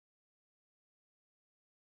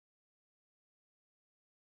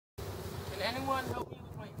anyone help me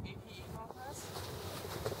with my AP Econ class?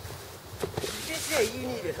 Did you just say you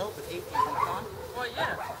needed help with AP Econ? Well,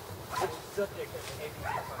 yeah. Which subject is AP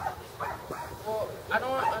Econ? Well, I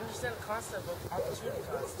don't understand the concept of opportunity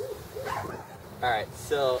cost. Alright,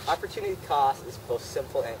 so opportunity cost is both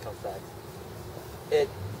simple and complex. It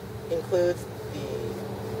includes the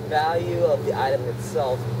value of the item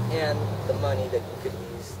itself and the money that you could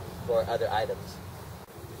use for other items.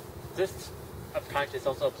 This practice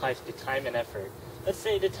also applies to time and effort. Let's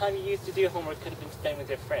say the time you used to do homework could have been spent with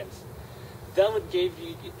your friends. That would give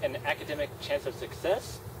you an academic chance of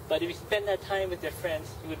success, but if you spend that time with your friends,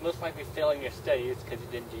 you would most likely fail in your studies because you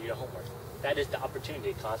didn't do your homework. That is the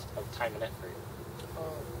opportunity cost of time and effort.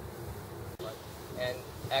 And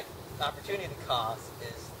opportunity cost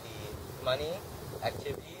is the money,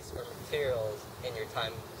 activities, or materials in your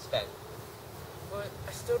time spent. But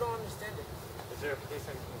I still don't understand it. Is there a place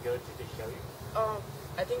I can go to show you?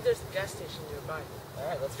 I think there's a gas station nearby.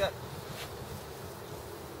 Alright, let's go.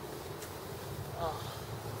 Oh,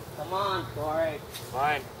 come on, Corey.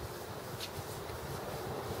 Fine.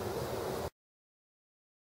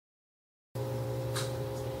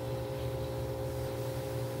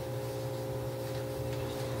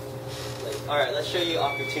 Alright, let's show you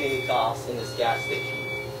opportunity cost in this gas station.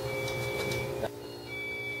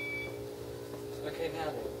 Okay, now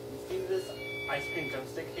then, you see this ice cream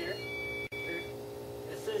drumstick here?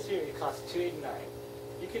 It says here it costs $2.89.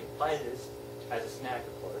 You could buy this as a snack,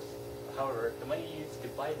 of course. However, the money you use to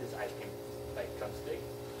buy this ice cream, like drumstick,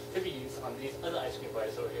 could be used on these other ice cream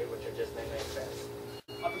bars over here, which are just 99 cents.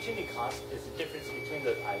 Opportunity cost is the difference between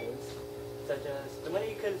those items, such as the money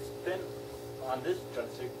you could have spent on this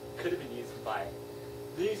drumstick could have been used to buy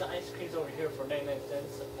these ice creams over here for 99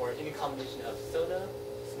 cents, or any combination of soda,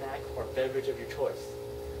 snack, or beverage of your choice.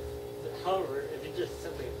 However, if you just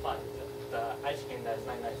simply bought the ice cream that is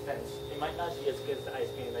 99 cents, it might not be as good as the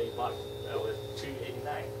ice cream that you bought that was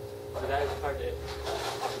 $2.89. So that is part of the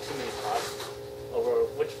opportunity cost over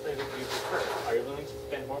which flavor do you prefer. Are you willing to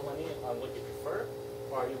spend more money on what you prefer,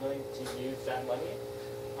 or are you willing to use that money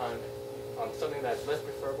on something that's less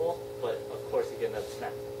preferable, but of course you get another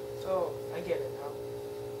snack? Oh, I get it now.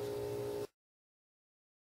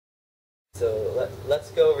 So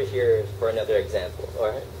let's go over here for another example,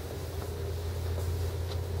 alright?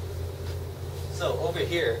 So over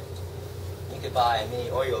here, you could buy a mini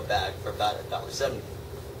Oreo bag for about $1.70.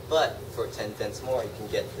 But for 10 cents more, you can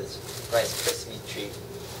get this Rice Krispie treat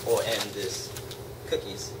and this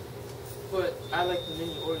cookies. But I like the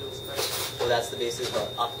mini Oreos better. Well, that's the basis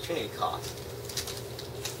of opportunity cost.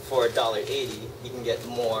 For $1.80, you can get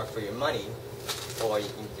more for your money, or you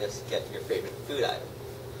can just get your favorite food item.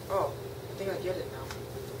 Oh, I think I get it now.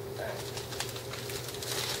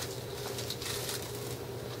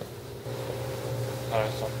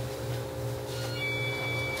 Alright, so.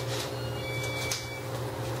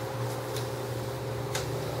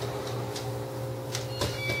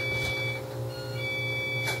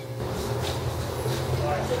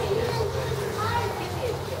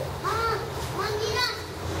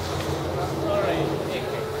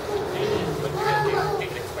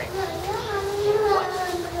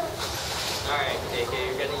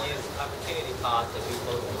 Cost that we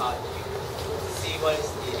both taught you to see what is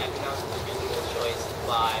the economically reasonable choice to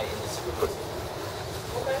buy in the supermarket.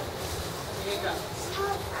 Okay. Here you go.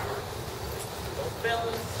 Don't fail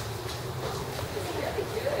us.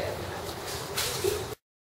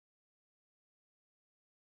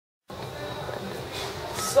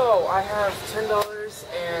 So I have $10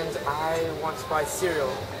 and I want to buy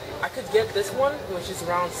cereal. I could get this one, which is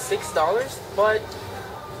around $6, but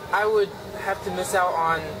I would have to miss out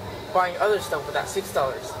on buying other stuff with that $6.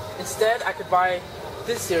 Instead, I could buy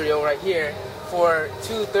this cereal right here for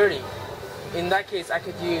 $2.30. In that case, I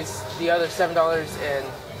could use the other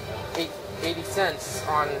 $7.80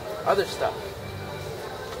 on other stuff.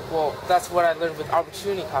 Well, that's what I learned with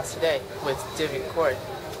opportunity cost today with Divvy and Corey.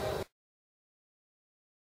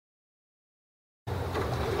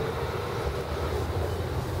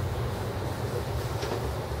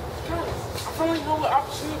 Guys, I finally know what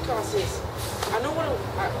opportunity cost is. I know what I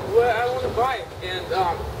want to buy, and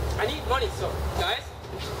I need money. So, guys,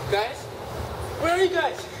 where are you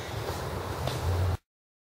guys?